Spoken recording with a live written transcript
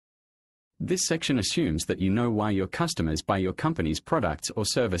This section assumes that you know why your customers buy your company's products or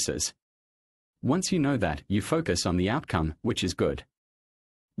services. Once you know that, you focus on the outcome, which is good.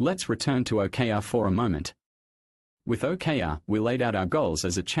 Let's return to OKR for a moment. With OKR, we laid out our goals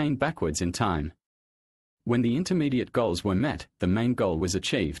as a chain backwards in time. When the intermediate goals were met, the main goal was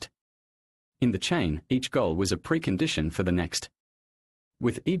achieved. In the chain, each goal was a precondition for the next.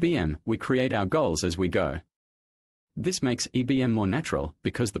 With EBM, we create our goals as we go. This makes EBM more natural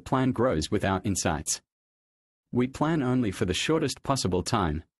because the plan grows with our insights. We plan only for the shortest possible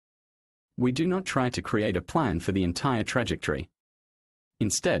time. We do not try to create a plan for the entire trajectory.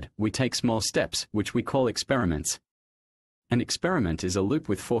 Instead, we take small steps, which we call experiments. An experiment is a loop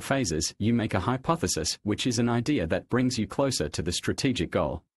with 4 phases. You make a hypothesis, which is an idea that brings you closer to the strategic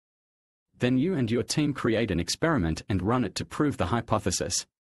goal. Then you and your team create an experiment and run it to prove the hypothesis.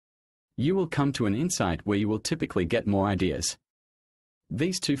 You will come to an insight where you will typically get more ideas.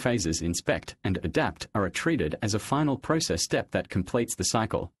 These 2 phases, inspect and adapt, are treated as a final process step that completes the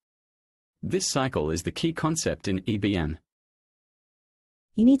cycle. This cycle is the key concept in EBM.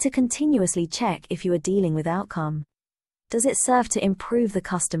 You need to continuously check if you are dealing with outcome. Does it serve to improve the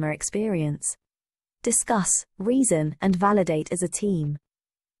customer experience? Discuss, reason, and validate as a team.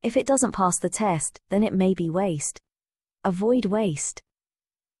 If it doesn't pass the test, then it may be waste. Avoid waste.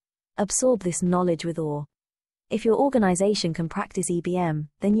 Absorb this knowledge with awe. If your organization can practice EBM,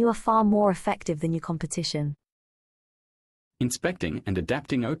 then you are far more effective than your competition. Inspecting and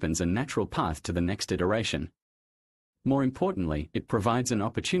adapting opens a natural path to the next iteration. More importantly, it provides an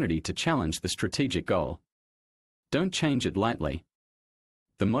opportunity to challenge the strategic goal. Don't change it lightly.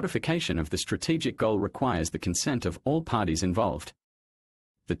 The modification of the strategic goal requires the consent of all parties involved.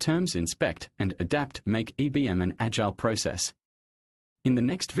 The terms inspect and adapt make EBM an agile process. In the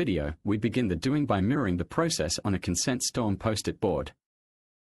next video, we begin the doing by mirroring the process on a ConsentStorm post-it board.